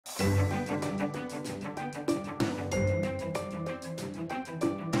Hi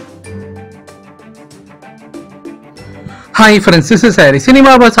friends, this is Harry.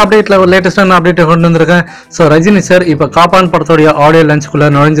 Cinemabuz update la latest update கொண்டு வந்திருக்கேன். So Rajini sir இப்ப காப்பான் படத்தோட ஆடியோ லான்ச்க்குள்ள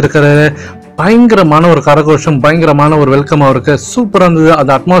நுழைஞ்சிருக்காரு. பயங்கரமான ஒரு கரகோஷம், பயங்கரமான ஒரு வெல்கம் அவருக்கு. சூப்பரா இருந்தது.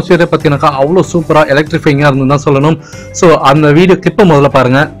 அந்த அட்மாஸ்பியரை பத்தினக்கா அவ்வளவு சூப்பரா எலக்ட்ரிஃபைங்கா இருந்ததுன்னு தான் சொல்லணும். ஸோ அந்த வீடியோ கிளிப்பை முதல்ல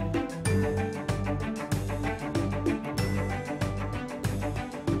பாருங்க.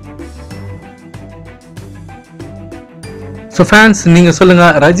 ஸோ ஃபேன்ஸ் நீங்கள்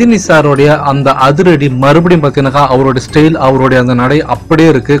சொல்லுங்கள், ரஜினி சாரோடைய அந்த அதிரடி மறுபடியும் பார்த்தீங்கன்னாக்கா அவருடைய ஸ்டைல், அவருடைய அந்த நடை அப்படியே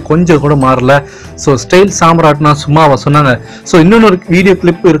இருக்குது, கொஞ்சம் கூட மாறல. ஸோ ஸ்டைல் சாம்ராட்னா சும்மாவா சொன்னாங்க. ஸோ இன்னொன்று வீடியோ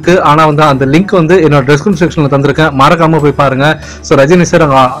கிளிப் இருக்குது, ஆனால் வந்து அந்த லிங்க் வந்து என்னோட டிஸ்கிரிப்ஷன் செக்ஷனில் தந்திருக்கேன், மறக்காமல் போய் பாருங்கள். ஸோ ரஜினி சார்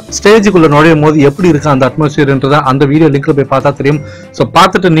அங்கே ஸ்டேஜுக்குள்ளே நுழையும் போது எப்படி இருக்குது அந்த அட்மாஸ்பியர்ன்றதை அந்த வீடியோ லிங்க்கில் போய் பார்த்தா தெரியும். ஸோ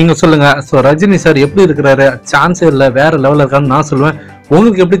பார்த்துட்டு நீங்கள் சொல்லுங்கள், ஸோ ரஜினி சார் எப்படி இருக்கிறாரு, சான்ஸே இல்லை, வேறு லெவலில் இருக்கான்னு நான் சொல்லுவேன்.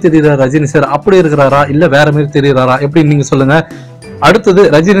 உங்களுக்கு எப்படி தெரியுதா ரஜினி சார் அப்படி இருக்கிறாரா இல்ல வேற மாதிரி தெரியுறாரா எப்படின்னு நீங்க சொல்லுங்க. அடுத்தது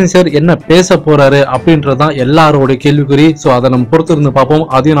ரஜினி சார் என்ன பேச போறாரு அப்படின்றதான் எல்லாரோட கேள்விக்குறி. ஸோ அதை நம்ம பொறுத்து இருந்து பார்ப்போம்.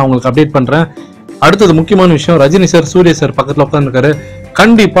 அதையும் நான் உங்களுக்கு அப்டேட் பண்றேன். அடுத்தது முக்கியமான விஷயம், ரஜினி சார் சூர்யா சார் பக்கத்துல உட்காந்துருக்காரு.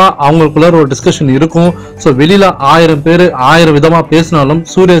 கண்டிப்பா அவங்களுக்குள்ள ஒரு டிஸ்கஷன் இருக்கும். ஸோ வெளியில 1000 பேர் 1000 விதமா பேசினாலும்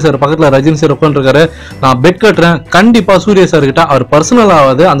சூர்யா சார் பக்கத்துல ரஜினி சார் உட்காந்துருக்காரு. நான் பெட் கட்டுறேன், கண்டிப்பா சூர்யா சார் கிட்ட அவர்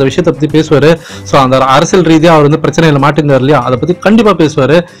பர்சனலாவது அந்த விஷயத்தை பத்தி பேசுவாரு. ஸோ அந்த அரசியல் ரீதியா அவர் வந்து பிரச்சனையில மாட்டிருந்தார் இல்லையா, அதை பத்தி கண்டிப்பா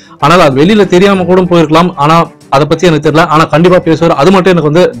பேசுவாரு. ஆனால் அது வெளியில தெரியாம கூட போயிருக்கலாம், ஆனா அதை பத்தி எனக்கு தெரியல, ஆனா கண்டிப்பா பேசுவார். அது மட்டும்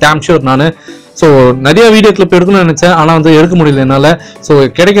எனக்கு வந்து டேம் ஷூர். நானு ஸோ நிறைய வீடியோ கிளிப் எடுக்கணும்னு நினைச்சேன், ஆனா வந்து எடுக்க முடியல என்னால. ஸோ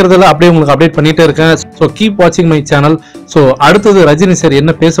கிடைக்கிறதுல அப்படியே உங்களுக்கு அப்டேட் பண்ணிட்டே இருக்கேன். ஸோ கீப் வாட்சிங் மை சேனல். ஸோ அடுத்தது ரஜினி சார்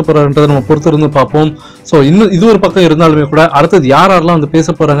என்ன பேச போறாருன்றதை நம்ம பொறுத்து இருந்து பார்ப்போம். ஸோ இன்னும் இது ஒரு பக்கம் இருந்தாலுமே கூட அடுத்தது யாரெல்லாம் வந்து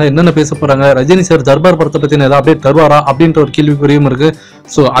பேச போறாங்க, என்னென்ன பேச போறாங்க, ரஜினி சார் தர்பார் படத்தை பத்தி ஏதாவது அப்டேட் தருவாரா அப்படின்ற ஒரு கேள்விக்குறியும் இருக்கு.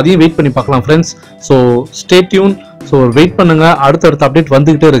 ஸோ அதையும் வெயிட் பண்ணி பார்க்கலாம் friends. So stay tune. So wait பண்ணுங்க, அடுத்தடுத்த அப்டேட்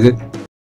வந்துகிட்டே இருக்கு.